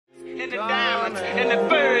and the diamonds and the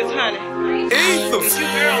birds, honey. Ether. You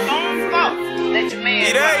girls on fault. Let your man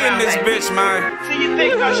in this bitch, man. See, you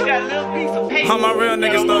think cause you got a little piece of paper. How my real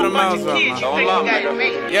niggas throw them out,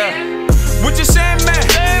 man. Yeah. What you saying, man?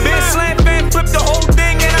 Been slam fan, flip the whole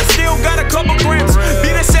thing, and I still got a couple grams. Be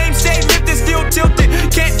the same state, lifted, still tilted.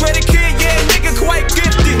 Can't play the kid, yeah, nigga quite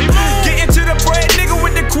gifted. Get into the bread, nigga,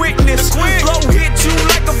 with the quickness. Flow hit you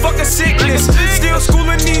like a fucking sickness. Still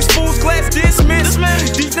schooling these fools, class dismissed.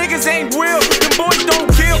 These niggas ain't real, them boys don't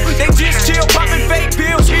kill. They just chill, popping fake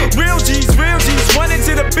pills. Real G's, running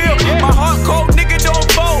to the bill. My heart cold, nigga don't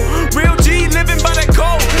fold. Real G, living by the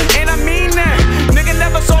code, and I mean that. Nigga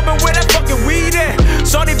never saw me where that fucking weed at.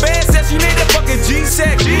 Shorty bad says she need a fucking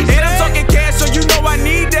G-Sex. And I'm talking cash, so you know I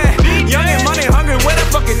need that. Young and money hungry, where that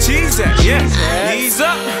fucking cheese at? Yeah, ease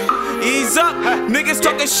up. Ease up, niggas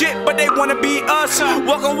talking shit, but they wanna be us.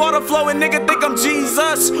 Walk on water flowing, nigga think I'm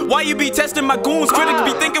Jesus. Why you be testing my goons? Critics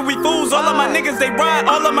be thinking we fools. All of my niggas, they ride.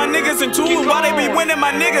 All of my niggas in tools. Why they be winning,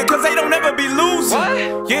 my nigga? Cause they don't ever be losing.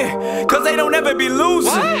 Yeah, cause they don't ever be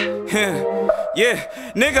losing. Yeah,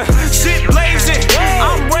 nigga, shit blazing.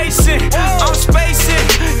 I'm racing, I'm spacing.